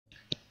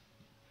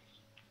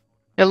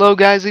Hello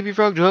guys,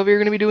 Leapyfrog Joe here. We're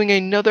going to be doing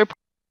another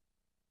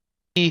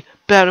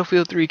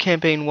Battlefield 3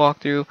 campaign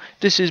walkthrough.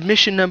 This is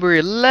mission number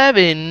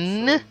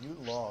 11. So you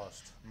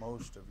lost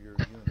most of your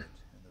unit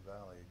in the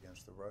valley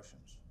against the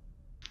Russians.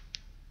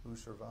 Who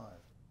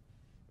survived?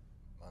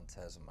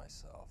 Montez and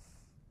myself,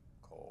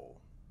 Cole,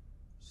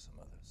 some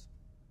others.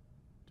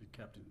 Did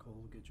Captain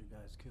Cole get your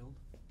guys killed?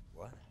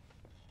 What?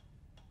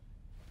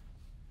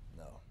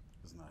 No.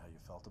 Isn't that how you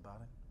felt about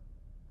it?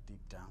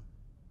 Deep down?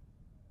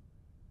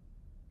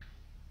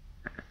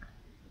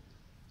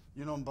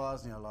 You know, in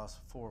Bosnia, I lost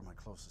 4 of my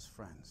closest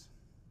friends.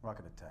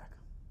 Rocket attack.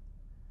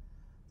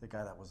 The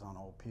guy that was on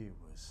OP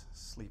was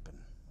sleeping.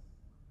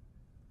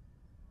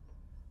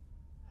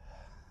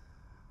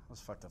 I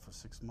was fucked up for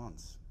 6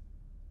 months.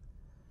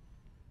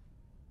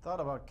 Thought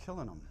about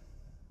killing him.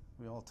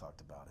 We all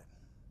talked about it.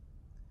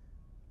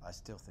 I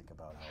still think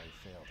about how he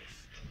failed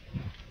us.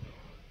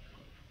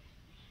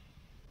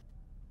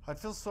 I'd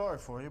feel sorry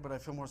for you, but I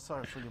feel more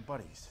sorry for your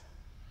buddies.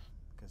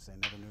 Because they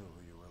never knew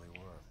who you really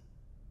were.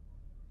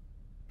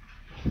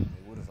 They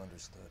would have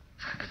understood.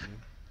 Would you?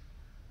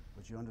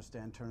 Would you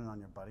understand turning on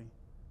your buddy?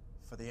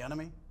 For the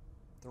enemy?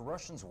 The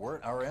Russians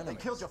weren't our enemies.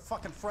 They killed your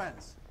fucking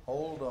friends.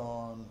 Hold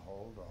on,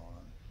 hold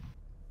on.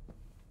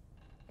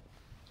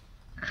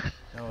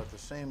 Now, at the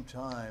same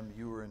time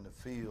you were in the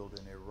field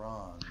in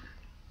Iran,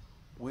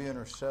 we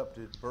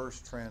intercepted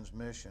burst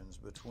transmissions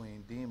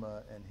between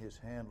Dima and his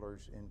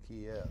handlers in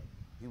Kiev.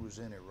 He was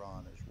in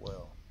Iran as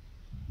well.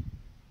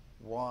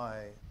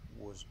 Why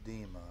was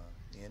Dima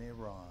in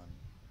Iran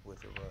with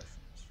the Russians?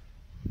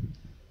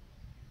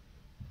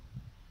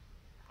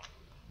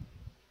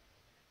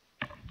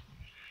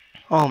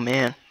 Oh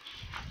man.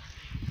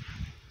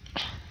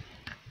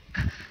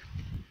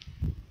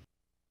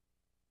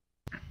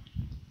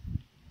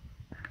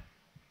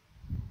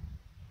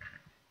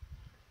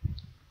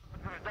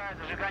 Подтверждаю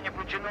зажигание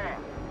включено.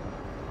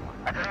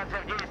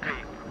 Операция в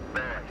действии.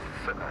 Давай,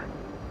 сука.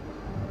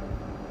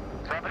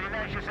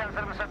 Определяющий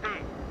сенсор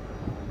высоты.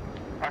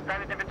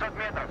 Поставить на 500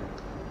 метров.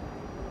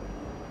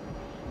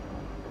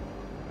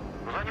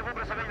 В зоне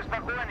выброса время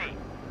спокойный.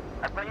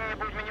 Отклонение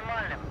будет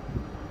минимальным.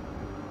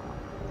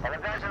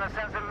 Полагайся на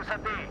сенсор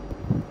высоты.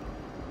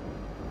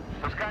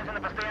 Спускайся на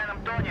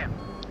постоянном тоне.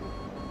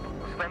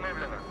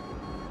 Установлено.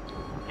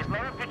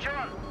 Кислород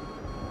включен.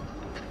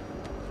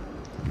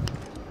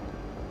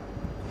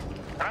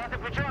 Красный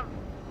включен.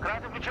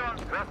 Красный включен.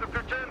 Красный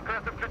включен.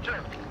 Красный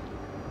включен.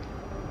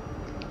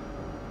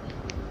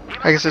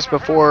 I guess it's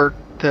before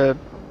the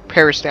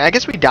Paris thing. I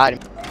guess we died.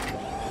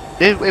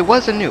 It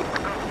was a nuke.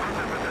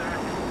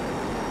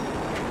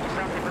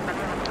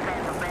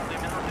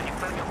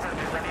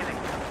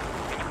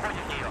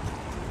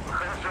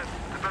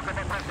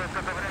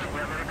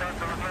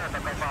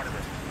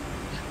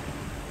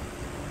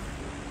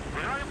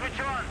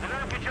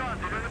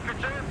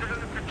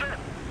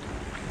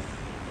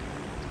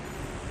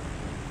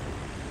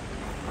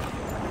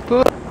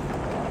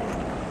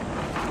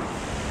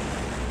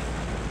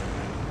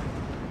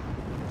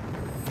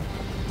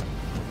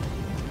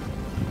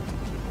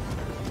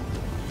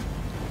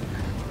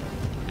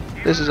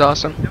 This is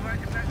awesome.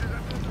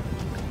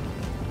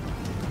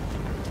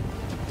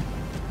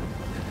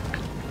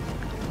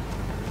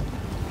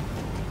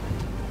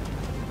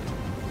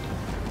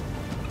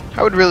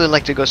 I would really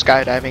like to go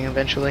skydiving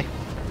eventually.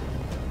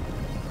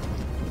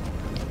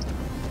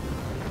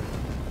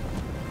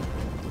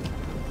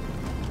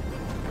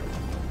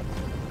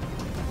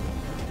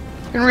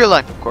 In real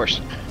life, of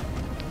course.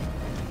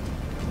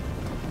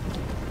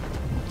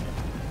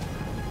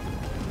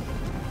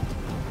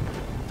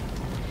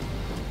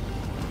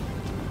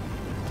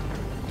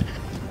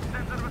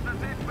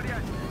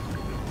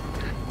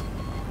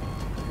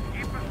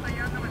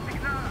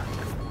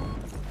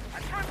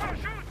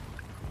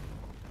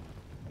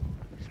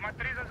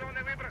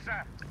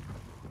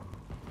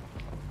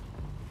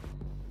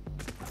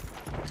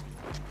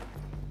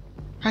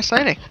 Nice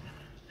landing.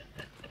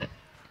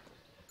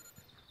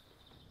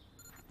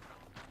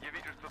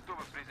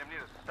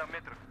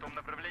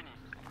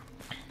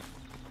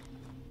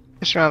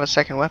 Just don't have a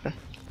second weapon.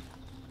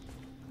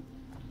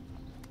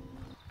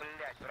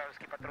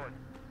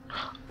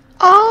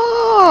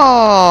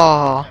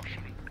 Oh!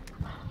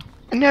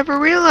 I never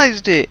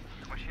realized it.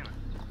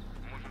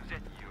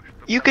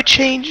 You could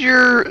change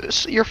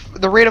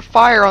the rate of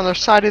fire on the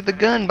side of the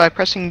gun by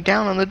pressing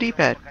down on the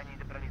D-pad.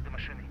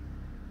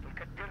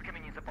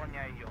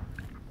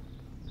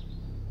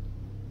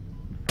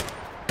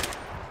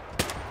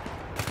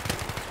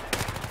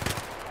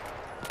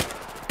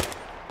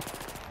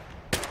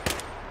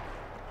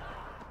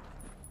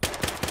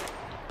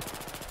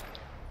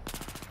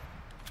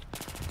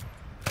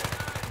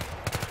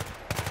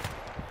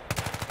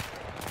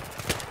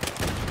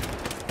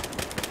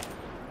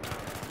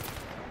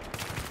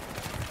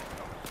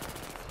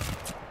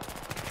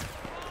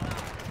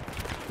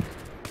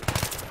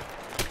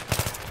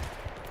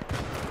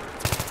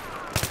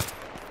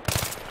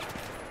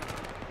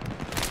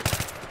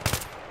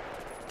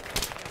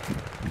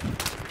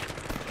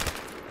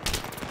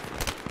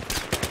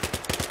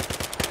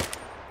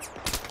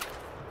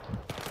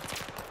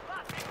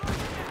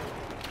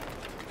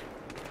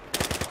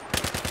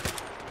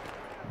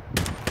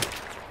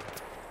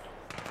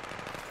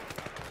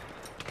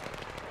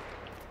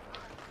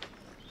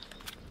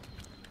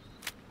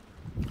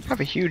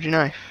 have a huge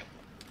knife.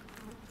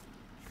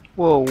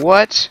 Whoa,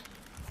 what?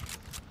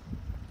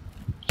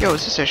 Yo,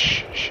 is this a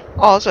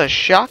oh, it's a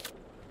shot?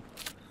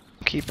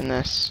 I'm keeping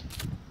this.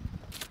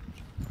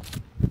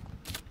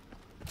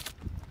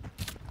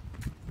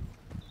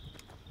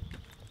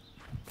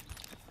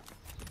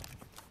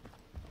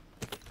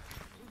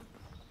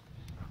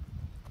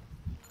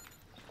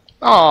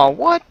 Oh,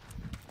 what?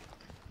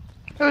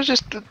 That was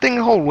just the thing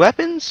to hold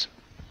weapons?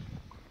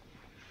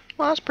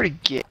 Well, that's pretty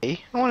gay.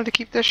 I wanted to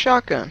keep this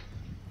shotgun.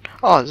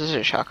 Oh, this is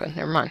a shotgun.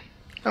 Never mind.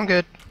 I'm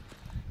good.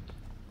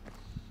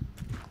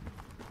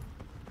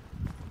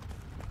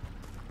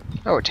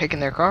 Oh, we're taking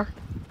their car?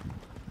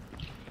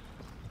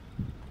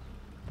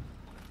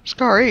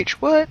 Scar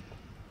H, what?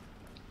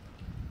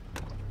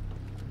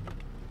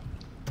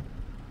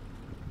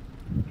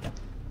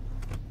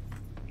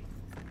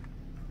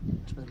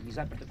 Не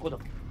заперто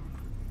кодом.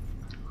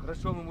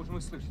 Хорошо, мы можем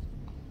их слышать.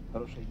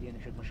 Хорошая идея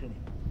насчет машины.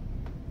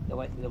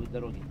 Давай следовать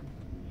дороге.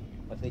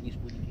 Последние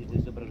спутники из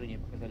изображения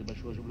показали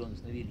большую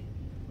оживленность на вилле.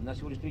 У нас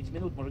всего лишь 30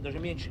 минут, может даже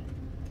меньше.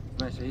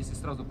 Знаешь, а если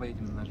сразу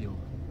поедем на виллу?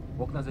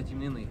 Окна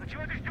затемнены.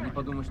 Не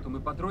подумай, что мы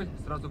патруль,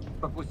 сразу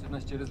пропустят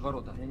нас через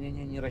ворота.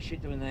 Не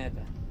рассчитывай на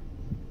это.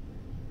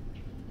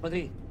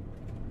 Смотри.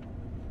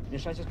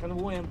 Смешайся с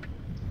конвоем.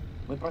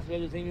 Мы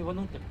проследили за ними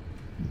внутрь.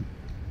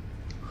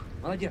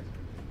 Молодец.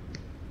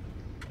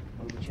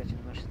 Может быть, счастье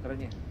на нашей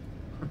стороне.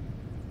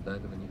 До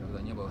этого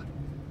никогда не было.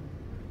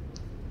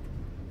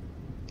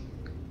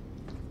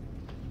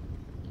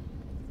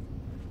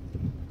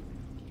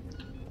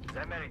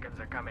 The Americans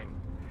are coming.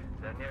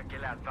 They're near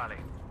Gilad Valley.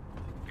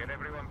 Get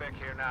everyone back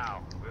here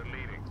now. We're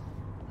leaving.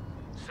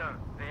 Sir,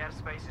 the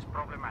airspace is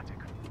problematic.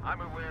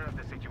 I'm aware of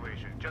the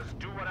situation. Just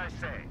do what I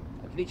say.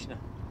 Отлично.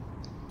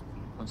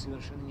 Он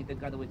совершенно не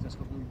догадывается,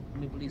 насколько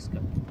мы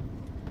близко.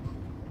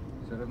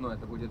 Все равно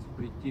это будет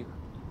впритих.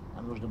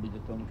 Нам нужно быть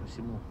готовым ко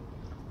всему.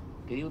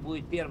 Кирилл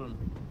будет первым.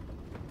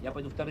 Я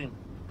пойду вторым.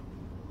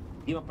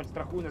 Дима,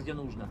 подстрахуй нас где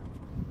нужно.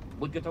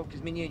 Будь готов к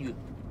изменению.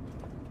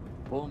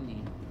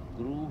 Помни,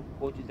 ГРУ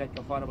хочет взять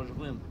Кафарова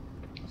живым.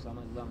 Но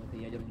самое главное, это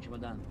ядерный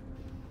чемодан.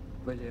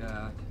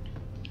 Блядь.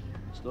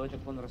 Стой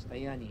так на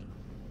расстоянии.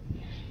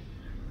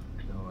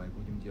 Давай,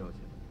 будем делать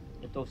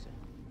это. Готовься.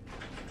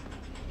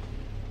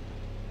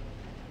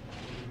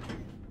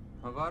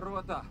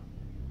 Ворота!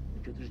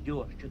 Ну что ты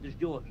ждешь? Что ты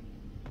ждешь?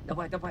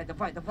 Давай,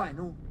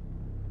 ну.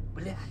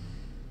 Блядь.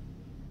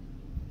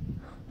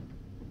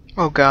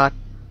 Oh god.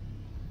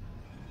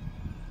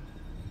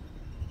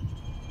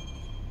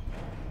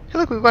 Hey,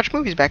 look, we watch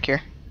movies back here.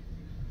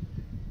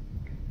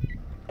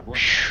 Вот.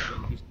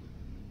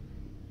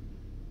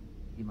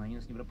 Дима, они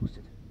нас не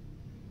пропустят.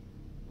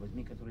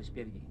 Возьми, который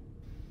спереди.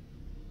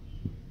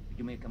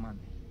 Жди моей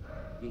команды.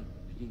 Жди.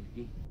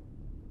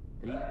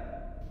 3,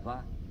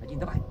 2, 1,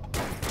 давай!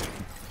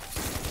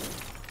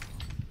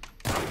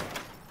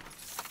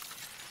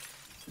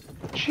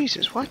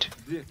 Jesus, what?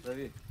 Дверь,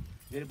 проверь.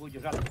 Дверь будет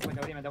держаться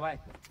какое-то время, давай.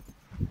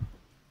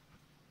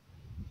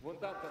 Вон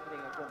там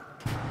контрольная комната.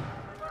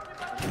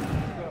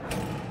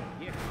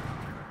 Есть.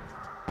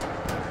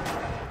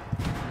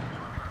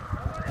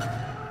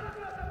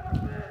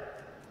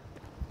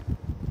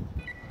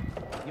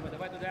 Дима,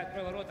 давай туда,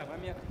 открой ворота.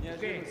 Момент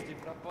неожиданности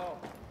пропал.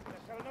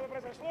 Что равно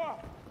произошло?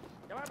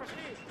 Давай,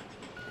 пошли.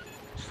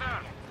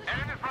 Sir,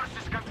 enemy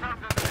forces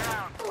confirmed on the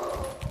ground.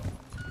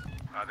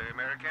 Are they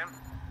American?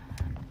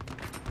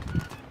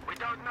 We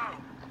don't know.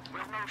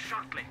 We'll know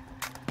shortly.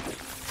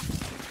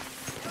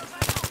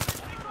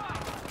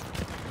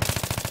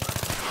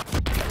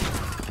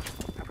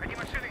 Обходи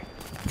машины.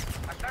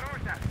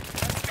 Осторожно.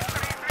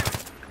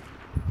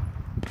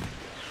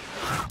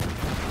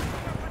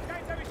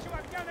 Поддай товарищу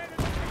огня на этом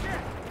рубеже.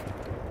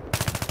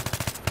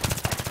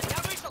 Я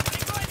вышел,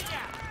 прикрой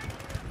меня.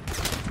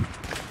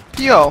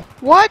 Yo,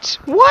 what?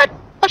 What?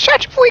 I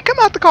shot you before you come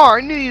out the car.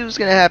 I knew it was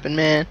gonna happen,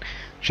 man.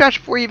 Shot you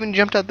before you even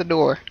jumped out the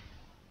door.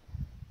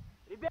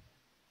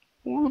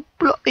 Ooh,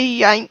 bloody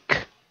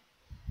yank.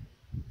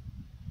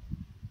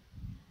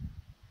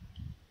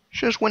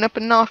 Just went up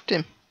and knocked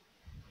him.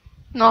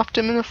 Knocked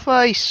him in the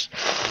face.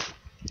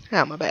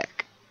 Ow, my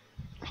back.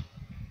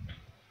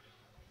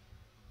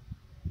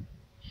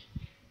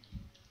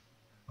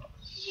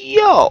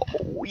 Yo.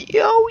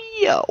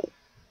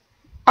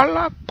 I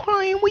like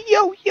playing with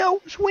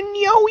yo-yos when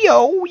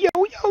yo-yo.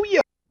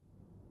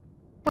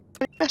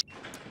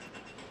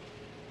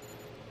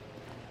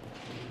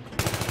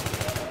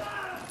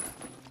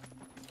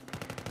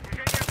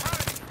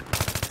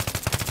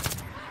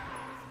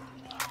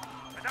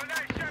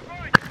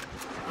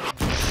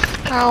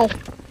 Ow,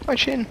 my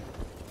chin.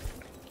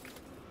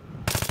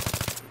 I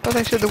thought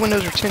they said the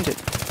windows were tinted.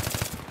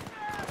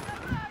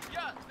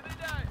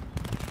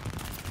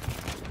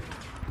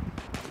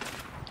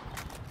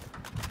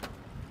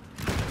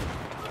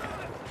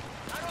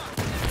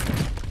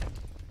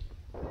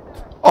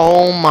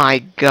 Oh my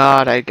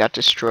god, I got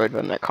destroyed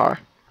by that car.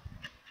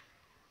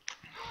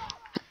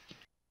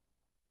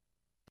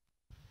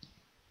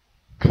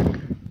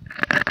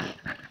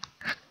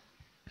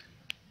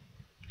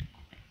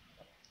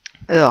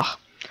 Ugh.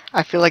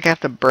 I feel like I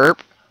have to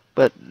burp,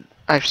 but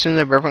I assume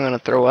they're both gonna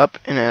throw up,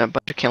 and then a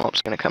bunch of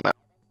cantaloupes gonna come out.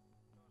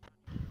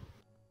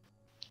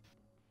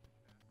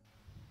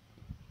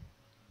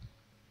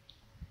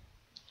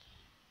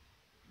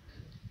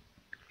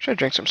 Should have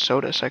drank some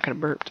soda so I could have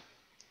burped.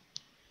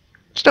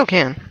 Still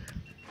can.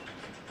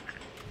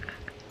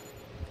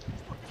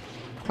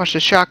 Watch the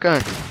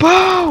shotgun.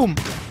 Boom!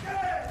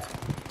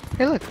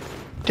 Hey look,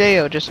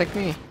 Deo, just like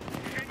me.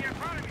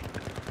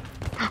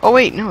 Oh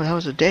wait, no, that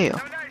was a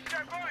Deo.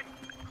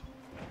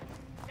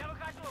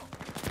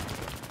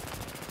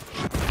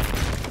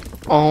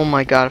 Oh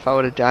my god, if I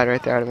would have died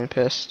right there, I'd have been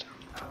pissed.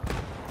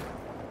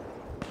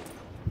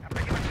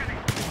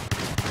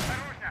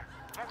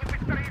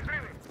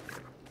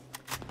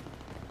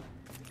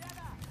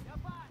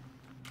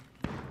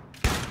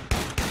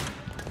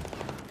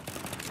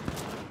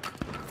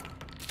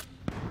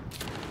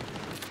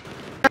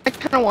 I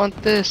kinda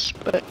want this,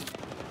 but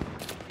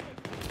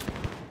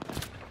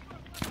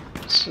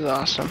this is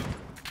awesome.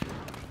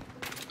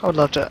 I would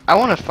love to. I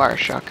want to fire a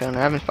shotgun. I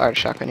haven't fired a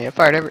shotgun yet. I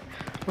fired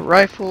a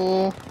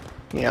rifle,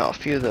 you know, a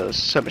few of those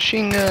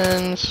submachine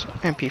guns,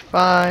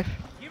 MP5.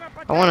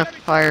 I want to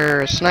fire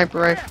a sniper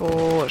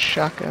rifle, a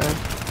shotgun.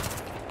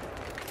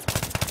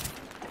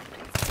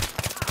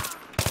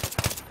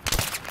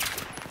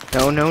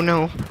 No, no,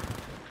 no.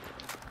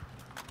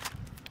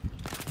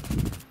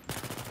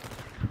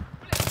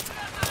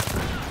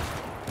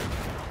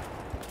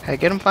 Hey,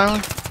 get him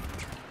finally?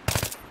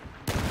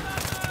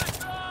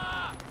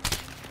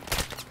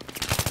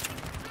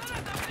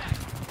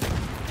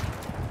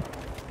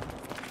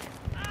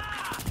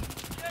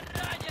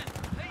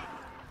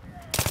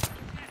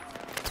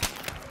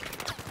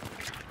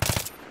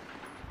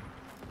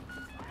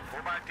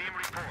 Mobile team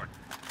report.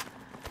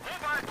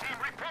 Mobile team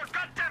report,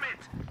 goddammit!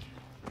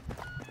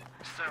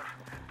 Sir,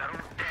 they're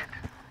all dead.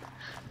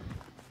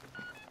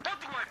 What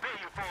do I pay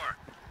you for?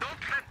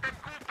 Don't let them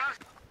go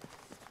past.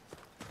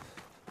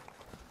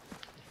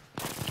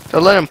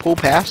 Don't let him pull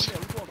past.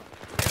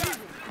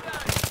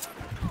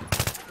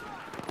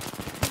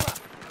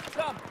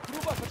 Там,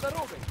 труба под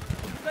дорогой.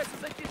 Пытайся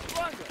зайти с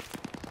фланга.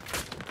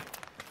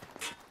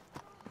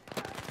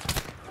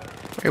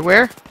 Wait,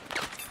 where?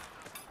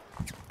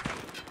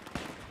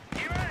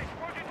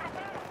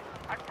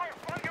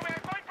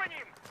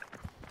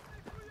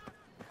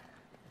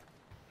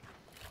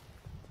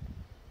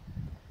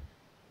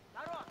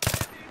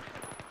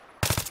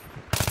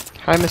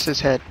 I miss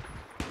his head.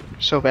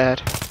 So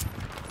bad.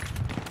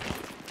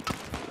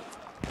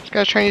 This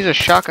guy's trying to use a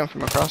shotgun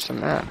from across the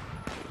map.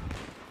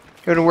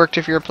 It would have worked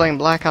if you were playing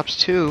Black Ops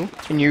 2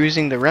 and you're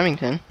using the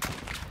Remington.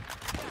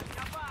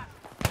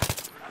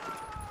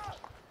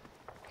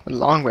 The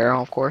long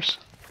barrel, of course.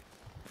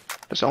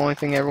 That's the only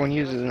thing everyone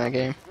uses in that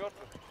game.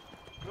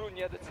 Кру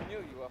недооценил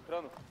его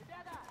охрану.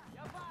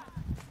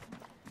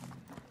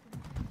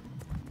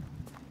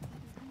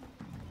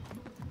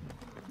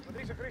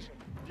 Смотри за крышей.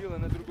 Дело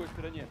на другой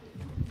стороне.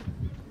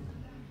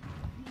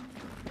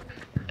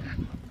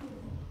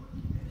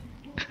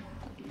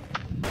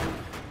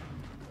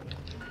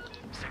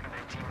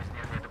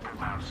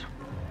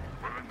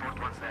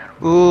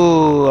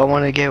 Ooh, I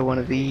want to get one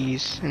of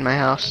these in my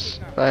house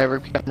if I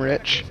ever become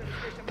rich.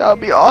 That would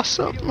be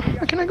awesome.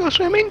 Can I go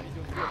swimming?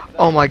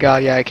 Oh my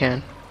god, yeah I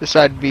can. This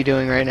I'd be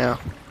doing right now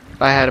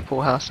if I had a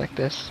pool house like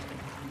this.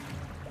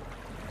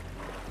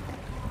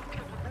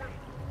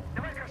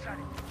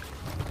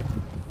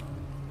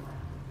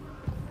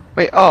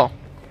 Wait, oh.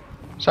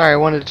 Sorry, I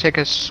wanted to take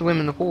a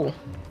swim in the pool.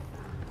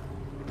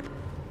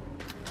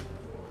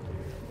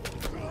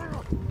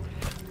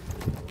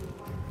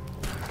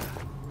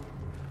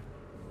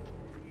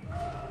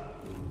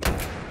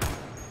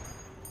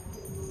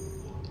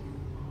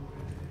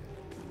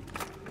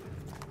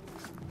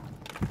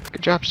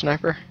 Good job,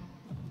 sniper.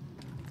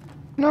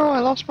 No, I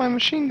lost my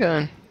machine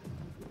gun.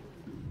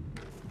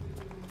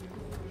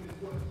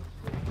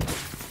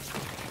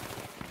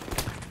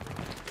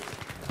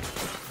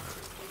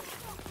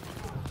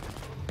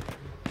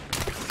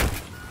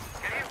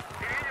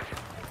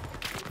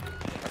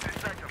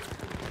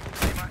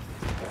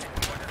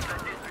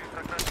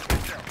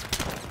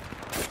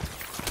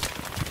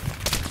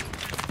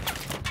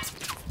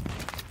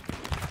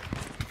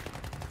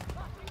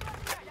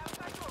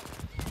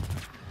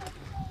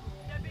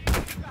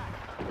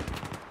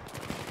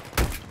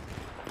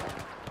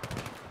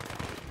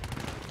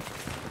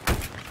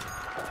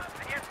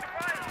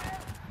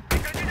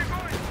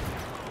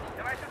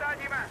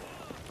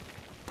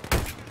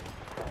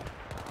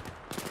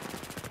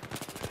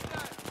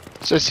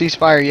 So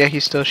ceasefire, yeah,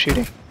 he's still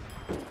shooting.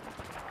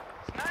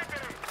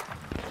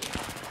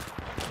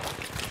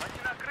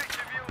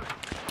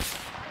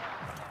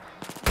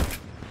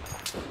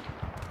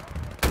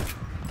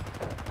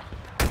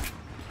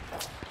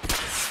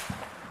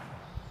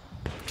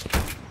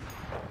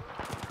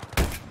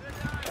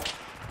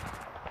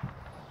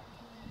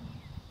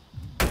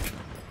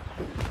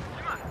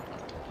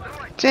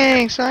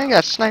 Dang, son, I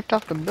got sniped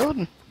off the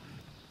building.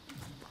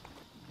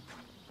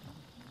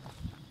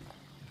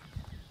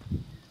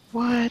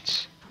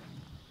 What?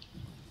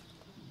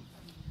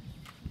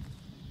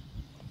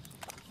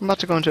 I'm about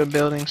to go into a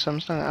building, so I'm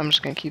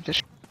just gonna keep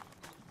this.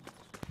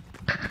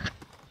 They've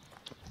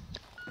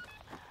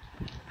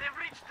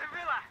reached the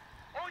villa.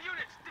 All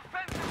units,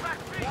 defend the back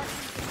wing.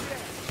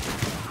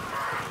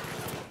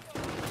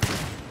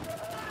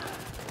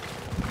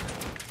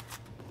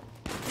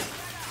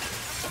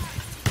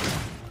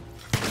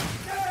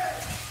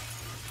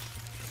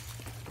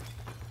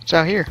 It's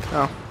out here.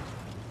 Oh.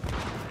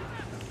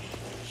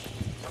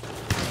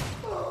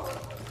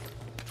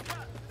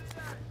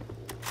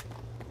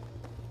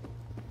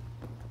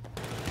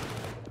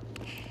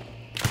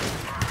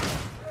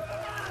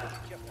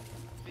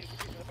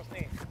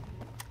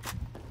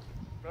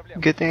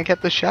 Good thing I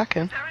kept the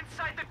shotgun. They're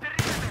inside the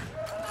perimeter.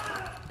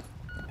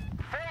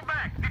 Fall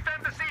back.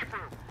 Defend the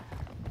see-through.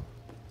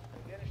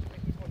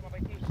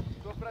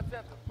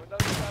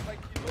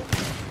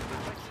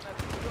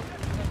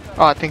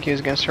 Oh, I think he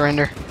was gonna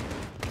surrender.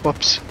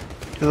 Whoops.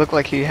 It looked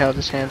like he held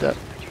his hands up.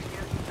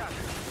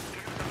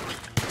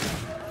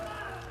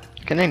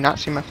 Can they not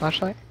see my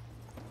flashlight?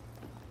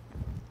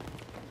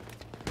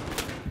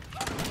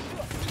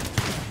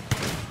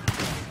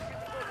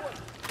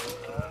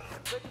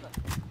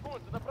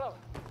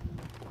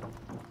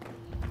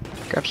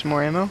 Grab some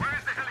more ammo. Where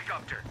is the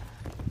helicopter?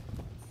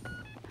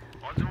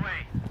 On the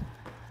way.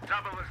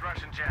 Trouble with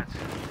Russian jets.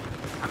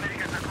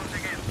 Americans are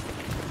closing in.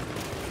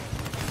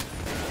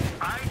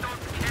 I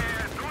don't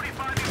care.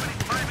 Notify me when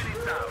it's 5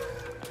 minutes out.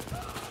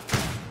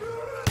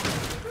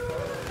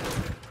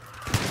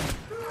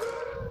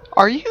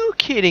 Are you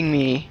kidding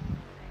me?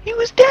 He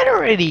was dead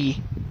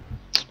already.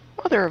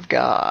 Mother of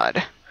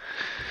God.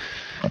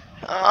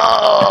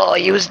 Oh,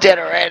 he was dead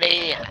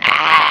already.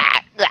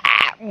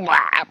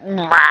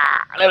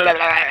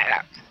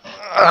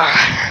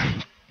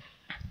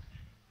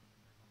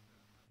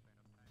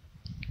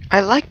 I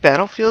like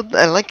Battlefield.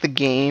 I like the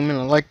game, and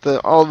I like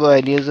all the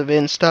ideas of it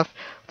and stuff.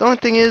 The only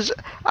thing is,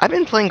 I've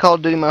been playing Call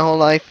of Duty my whole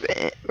life,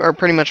 or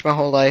pretty much my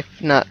whole life.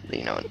 Not,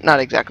 not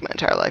exactly my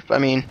entire life, but I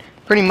mean,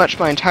 pretty much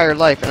my entire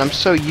life, and I'm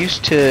so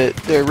used to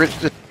the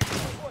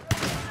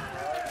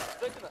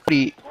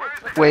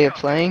way of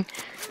playing.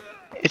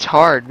 It's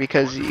hard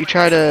because you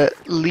try to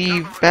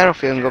leave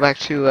Battlefield and go back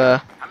to,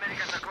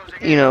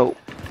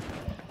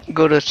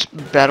 go to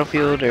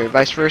Battlefield or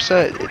vice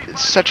versa.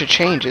 It's such a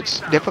change. It's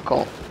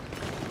difficult.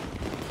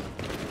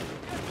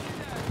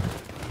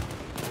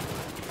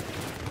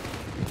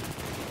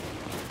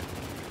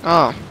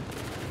 Oh.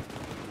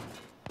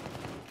 I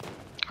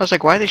was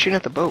like, why are they shooting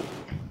at the boat?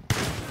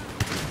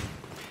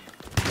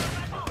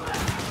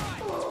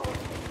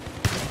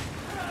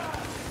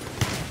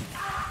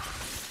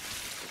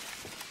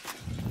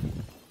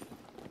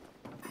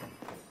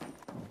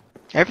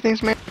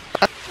 Everything's made.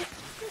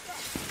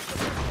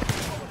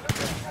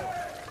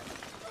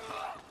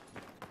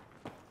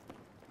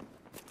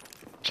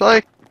 It's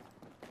like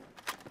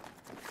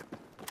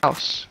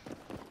house.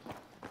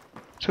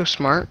 So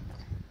smart.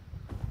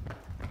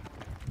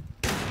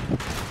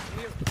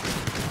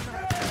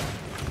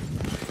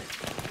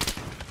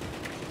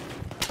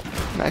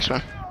 Nice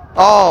one.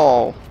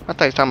 Oh, I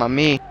thought you were talking about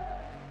me.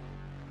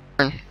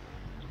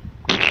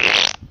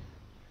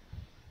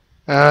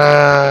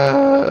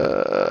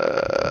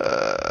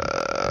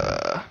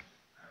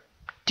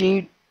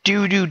 Ding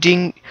doo doo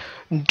ding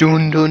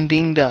dun dun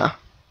ding da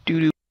doo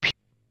doo.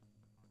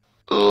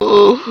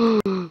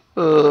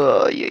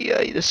 Oh,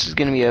 yeah. This is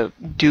gonna be a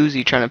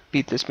doozy trying to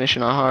beat this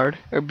mission on hard,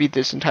 or beat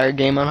this entire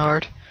game on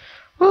hard.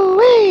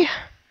 Woo-wee!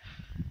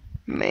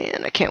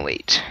 Man, I can't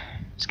wait.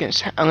 I'm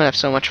gonna have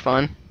so much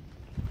fun.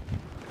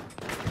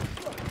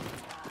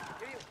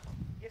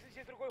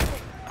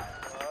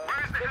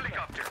 Where is the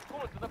helicopter?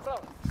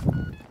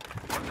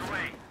 On the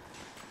way.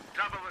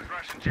 Trouble with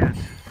Russian jets.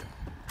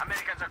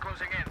 Americans are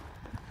closing in.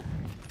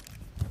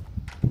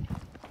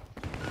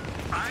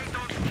 I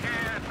don't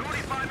care.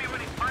 Notify me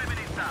when it's 5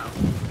 minutes out.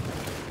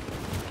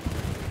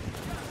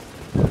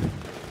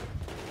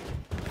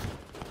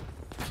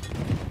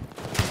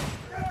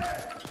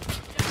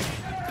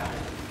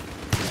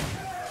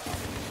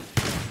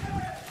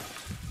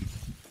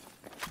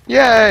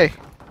 Yay!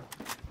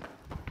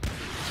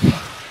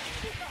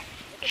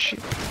 Shoot.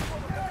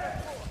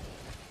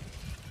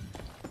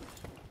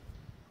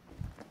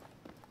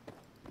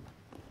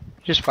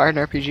 Just fired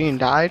an RPG and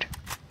died?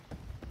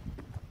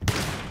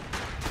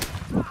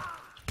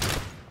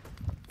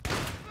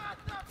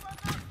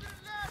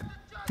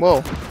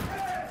 Whoa.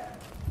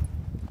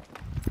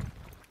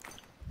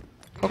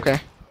 Okay.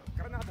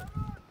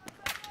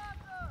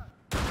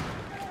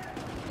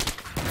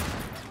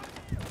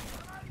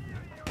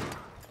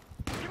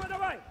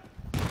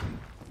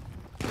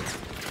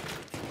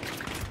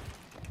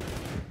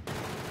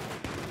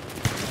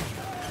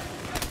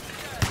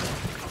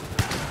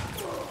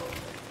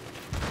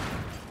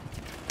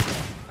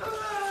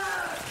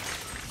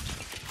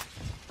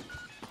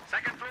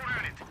 Second floor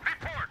unit,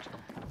 report!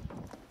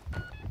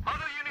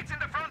 Other units in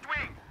the front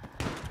wing!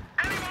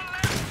 Anyone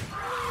left?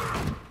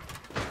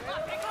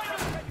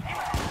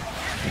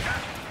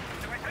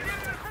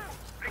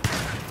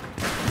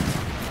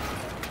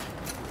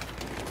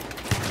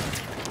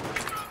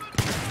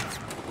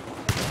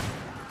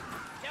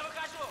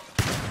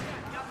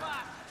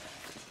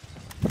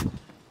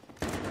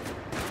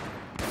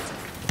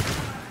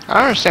 I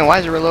don't understand why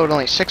is it reload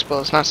only 6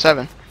 bullets, not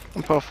 7.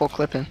 And put a full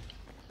clip in.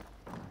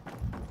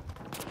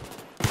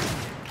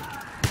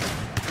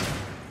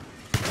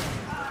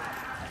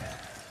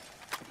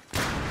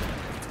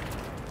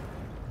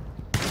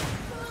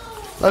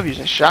 Love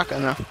using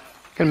shotgun though.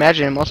 Can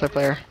imagine in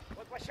multiplayer.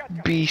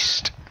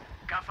 Beast.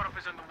 Gafarov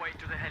is on the way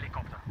to the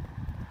helicopter.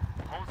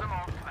 Hold them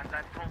off and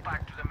then pull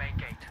back to the main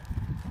gate.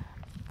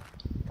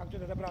 Как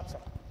туда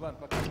добраться? План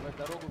показывает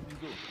дорогу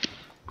внизу.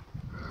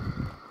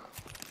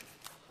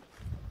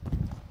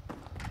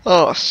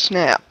 Oh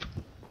snap.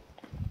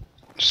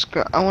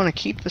 I want to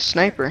keep the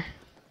sniper.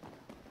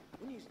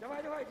 Вниз,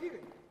 давай, давай, двигай.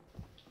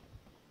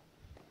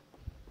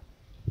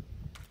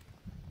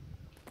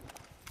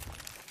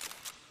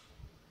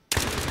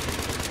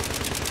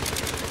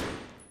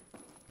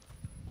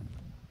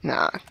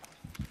 Nah.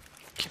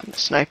 Keeping the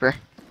sniper.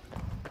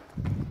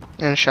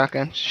 And a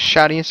shotgun.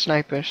 Shotty and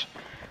snipers.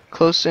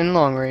 Close and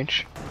long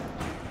range.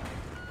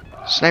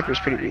 Sniper's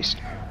pretty beast.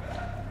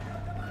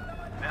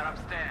 They're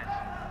upstairs.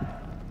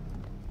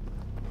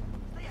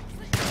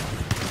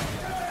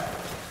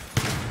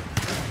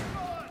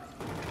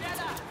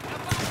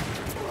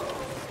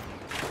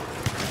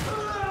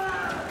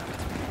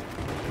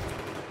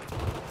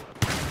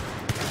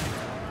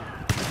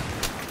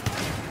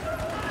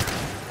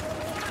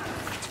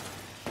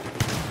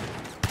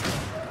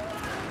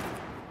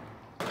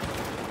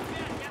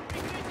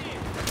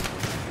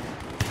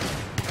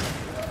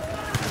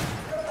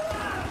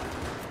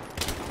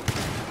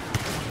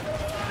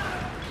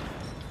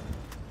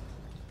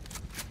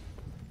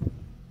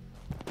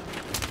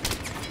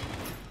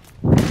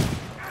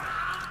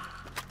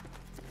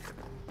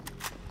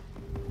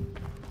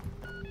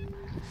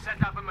 Set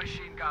up a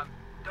machine gun.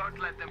 Don't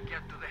let them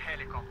get to the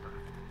helicopter.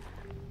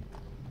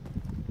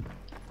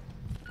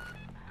 Do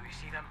you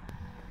see them?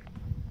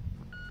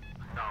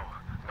 No,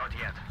 not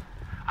yet.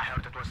 I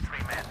heard it was 3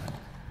 men.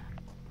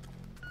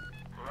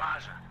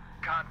 Raja,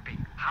 can't be.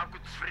 How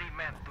could 3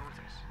 men do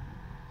this?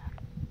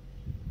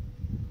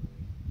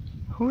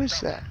 Who is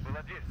that?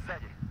 Была дверь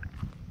сзади.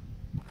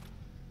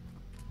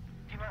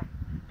 Дима,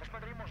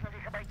 посмотри, можно ли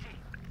их обойти.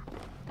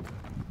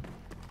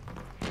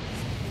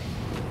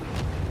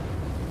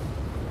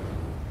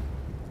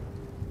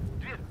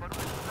 Дверь порвана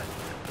сзади.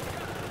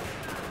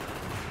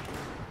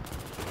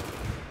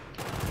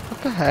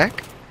 What the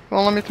heck?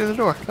 Won't let me through the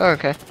door. Oh,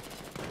 okay.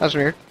 That's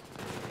weird.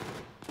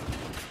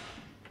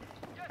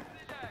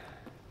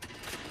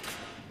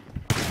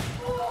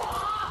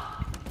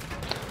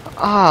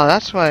 Ah,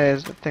 that's why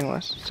the thing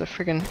was. It's a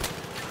freaking.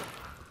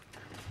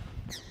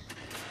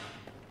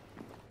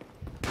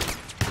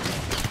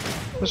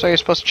 Looks like you're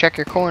supposed to check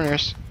your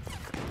corners.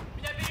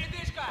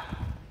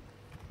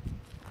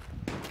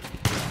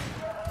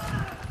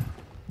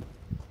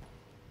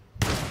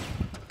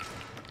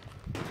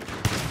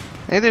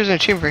 Maybe there's an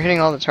achievement for hitting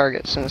all the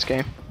targets in this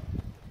game.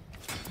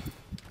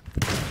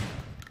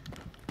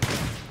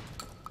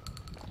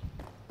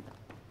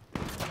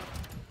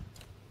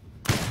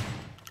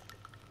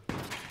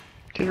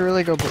 Did it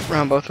really go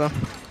around both of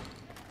them?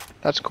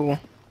 That's cool.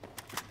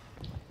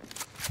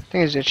 I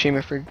think it's an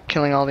achievement for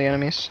killing all the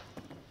enemies.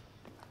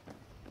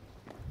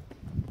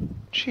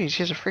 Jeez,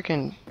 he has a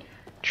freaking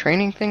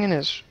training thing in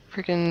his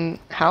freaking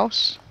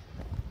house?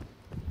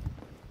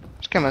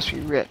 This guy must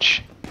be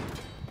rich.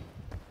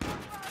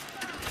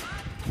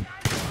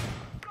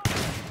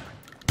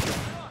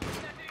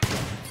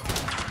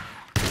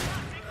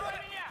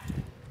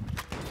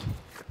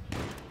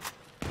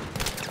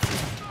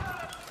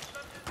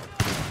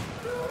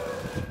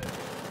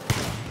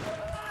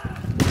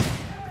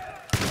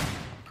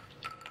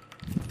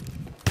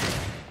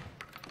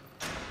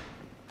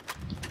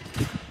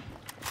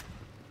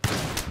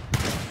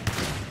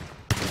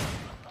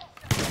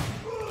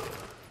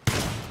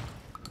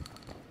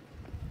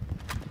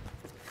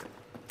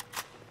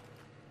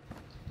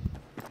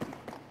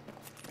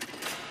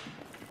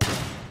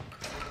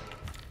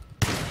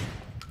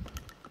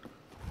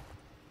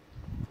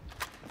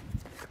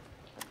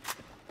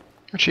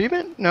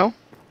 Achievement? No?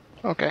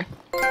 Okay.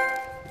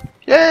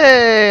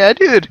 Yay! I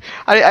did!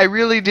 I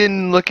really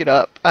didn't look it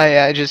up.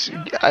 I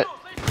didn't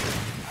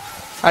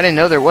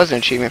know there was an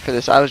achievement for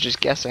this. I was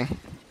just guessing.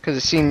 Because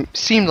it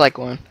seemed like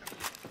one.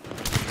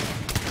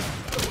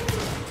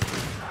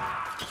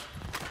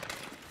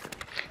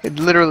 It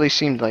literally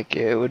seemed like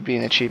it would be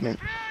an achievement.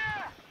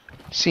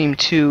 Seemed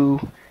too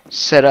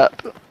set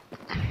up.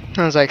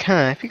 I was like,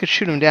 huh, if you could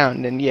shoot him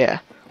down, then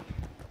yeah.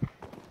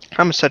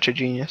 I'm such a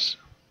genius.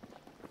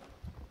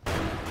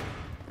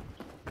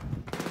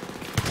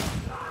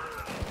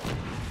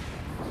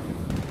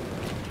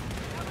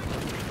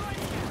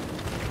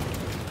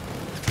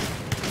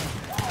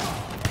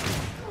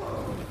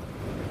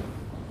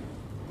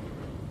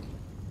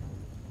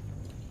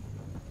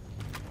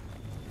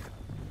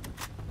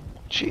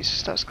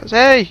 Jesus, that's cause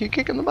hey, you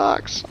kick in the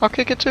box. I'll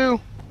kick it too.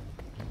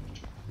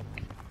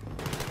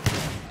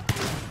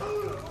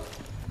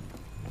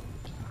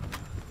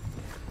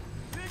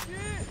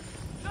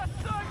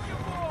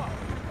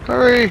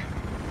 Hurry!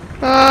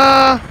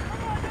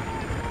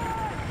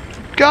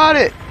 Got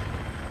it!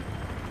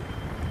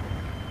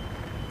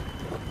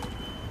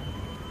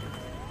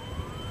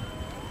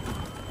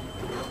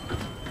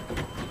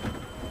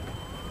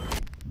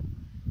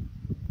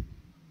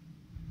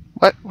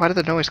 What? Why did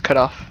the noise cut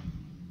off?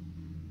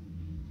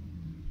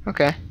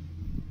 Okay.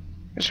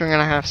 Guess we're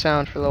gonna have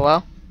sound for a little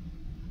while.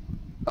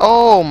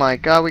 Oh my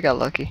god, we got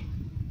lucky.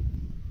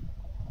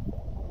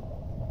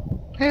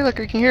 Hey, look,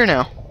 we can hear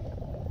now.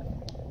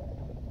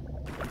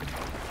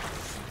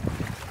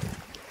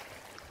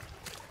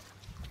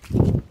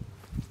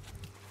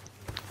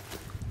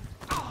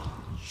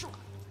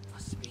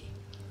 Must be.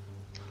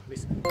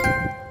 Listen,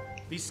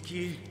 this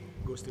key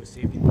goes to a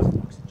safe deposit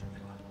oxygen.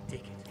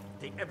 Take it.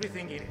 Take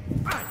everything in it.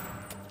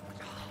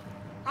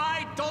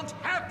 I don't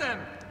have them!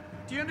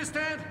 Do you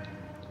understand?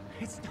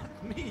 It's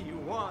not me you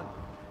want.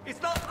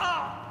 It's not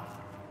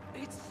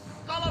it's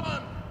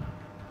Solomon!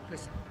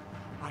 Listen,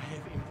 I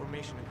have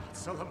information about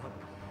Solomon.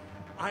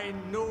 I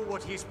know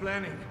what he's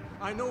planning.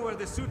 I know where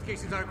the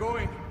suitcases are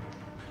going.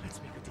 Let's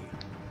make a deal.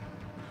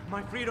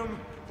 My freedom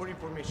for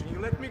information. You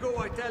let me go,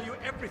 I tell you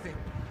everything.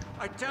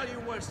 I tell you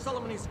where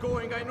Solomon is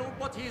going. I know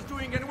what he's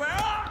doing and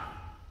where.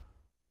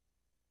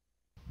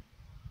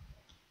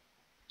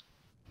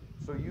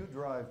 So you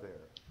drive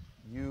there.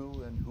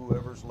 You and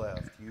whoever's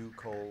left, you,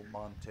 Cole,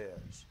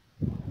 Montez.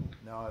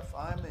 Now, if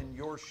I'm in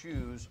your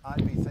shoes,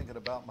 I'd be thinking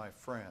about my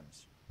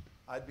friends.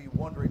 I'd be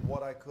wondering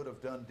what I could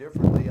have done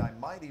differently. I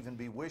might even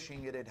be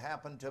wishing it had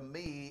happened to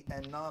me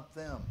and not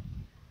them.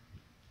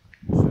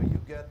 So you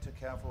get to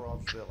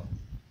Kafarov's villa,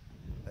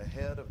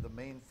 ahead of the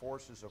main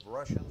forces of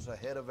Russians,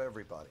 ahead of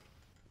everybody.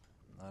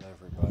 Not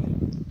everybody.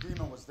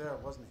 Dima was there,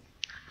 wasn't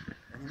he?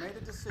 And he made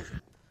a decision.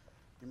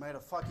 You made a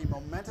fucking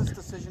momentous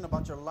decision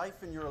about your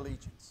life and your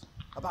allegiance.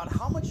 About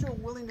how much you're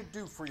willing to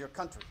do for your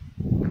country.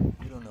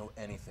 You don't know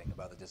anything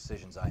about the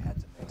decisions I had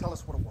to make. Tell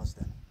us what it was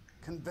then.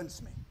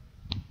 Convince me.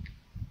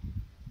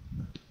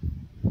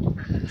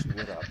 We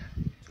split up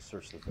to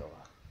search the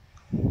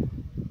villa.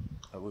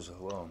 I was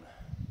alone.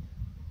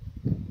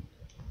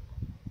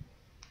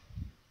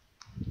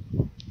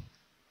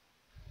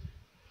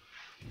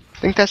 I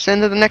think that's the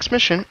end of the next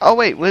mission. Oh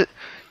wait, what?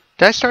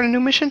 Did I start a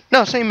new mission?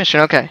 No, same mission.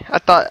 Okay, I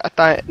thought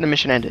the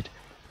mission ended.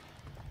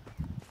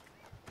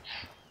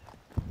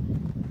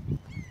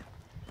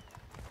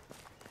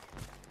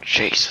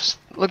 Jesus,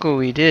 look what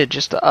we did.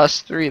 Just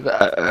us three of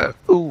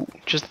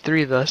just the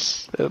three of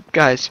us,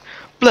 guys.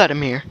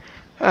 Vladimir,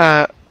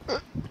 the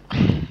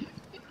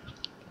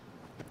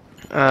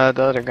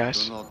other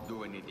guys. Do not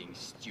do anything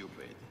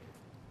stupid.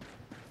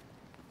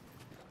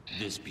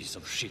 This piece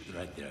of shit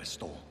right there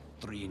stole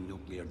 3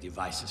 nuclear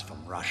devices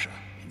from Russia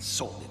and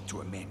sold it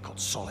to a man called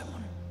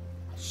Solomon.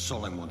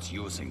 Solomon's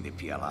using the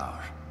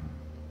PLR.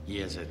 He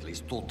has at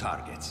least 2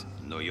 targets,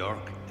 New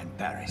York and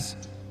Paris.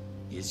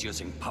 He's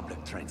using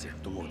public transit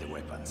to move the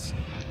weapons.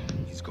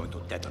 He's going to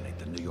detonate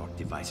the New York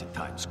device at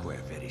Times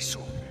Square very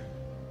soon.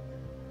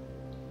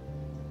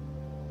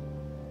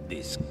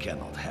 This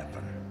cannot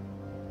happen.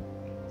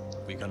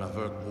 We can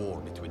avert war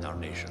between our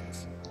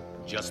nations.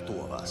 Just 2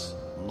 of us.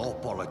 No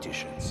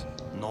politicians.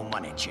 No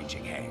money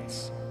changing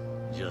hands.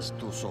 Just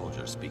 2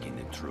 soldiers speaking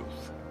the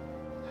truth.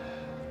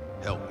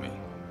 Help me.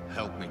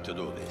 Help me to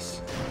do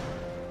this.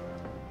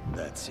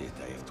 That's it.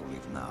 I have to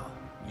leave now.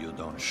 You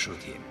don't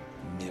shoot him.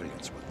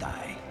 Millions will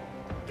die.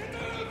 Get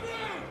down on the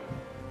ground!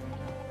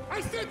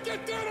 I said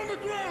get down on the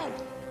ground!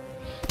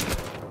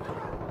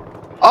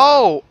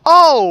 Oh,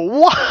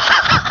 what?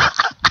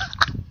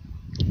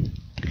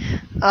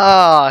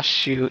 Oh,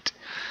 shoot.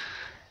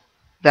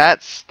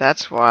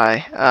 That's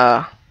why.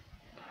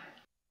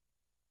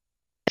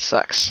 It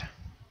sucks.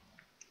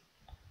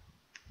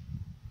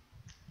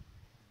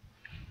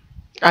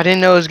 I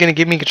didn't know it was going to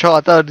give me control. I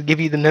thought it would give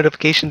you the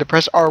notification to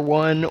press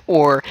R1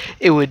 or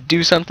it would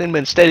do something, but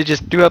instead it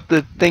just threw up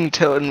the thing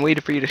and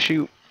waited for you to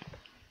shoot.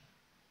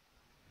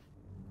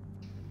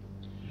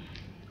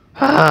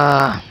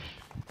 Ah.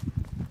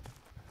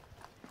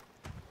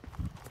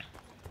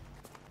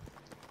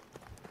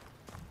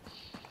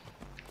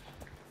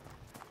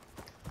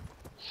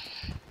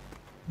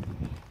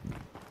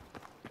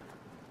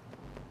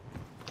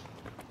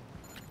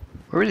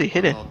 Where did he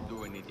hit it? Do not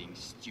do anything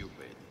stupid.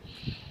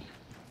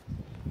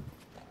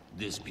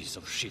 This piece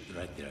of shit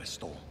right there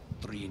stole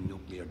 3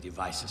 nuclear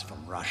devices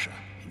from Russia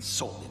and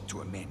sold it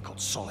to a man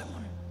called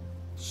Solomon.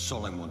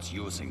 Solomon's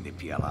using the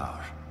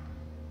PLR.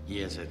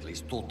 He has at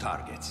least 2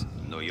 targets,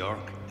 New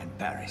York and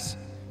Paris.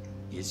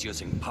 He's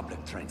using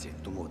public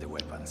transit to move the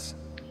weapons.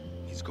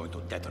 He's going to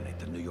detonate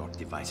the New York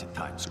device at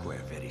Times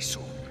Square very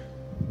soon.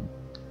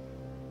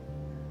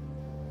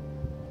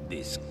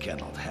 This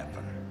cannot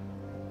happen.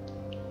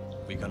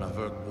 We can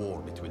avert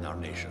war between our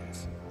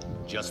nations.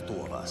 Just 2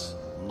 of us.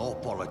 No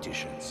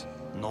politicians.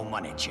 No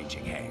money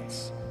changing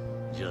hands.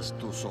 Just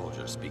 2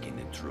 soldiers speaking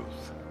the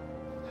truth.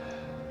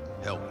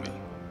 Help me.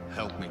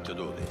 Help me to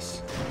do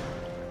this.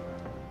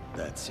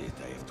 That's it.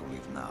 I have to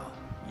leave now.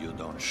 You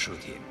don't shoot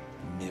him.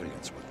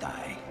 Millions will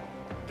die.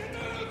 Get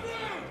down on the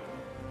ground!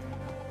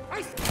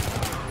 I...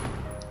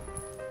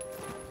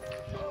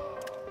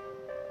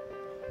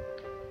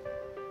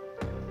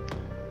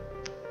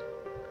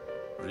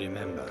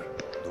 Remember,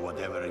 do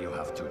whatever you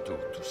have to do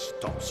to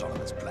stop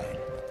Solomon's plan.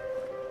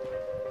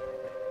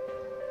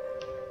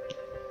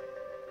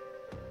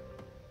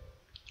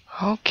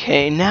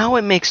 Okay, now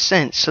it makes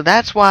sense. So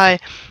that's why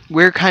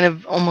we're kind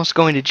of almost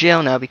going to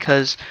jail now,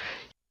 because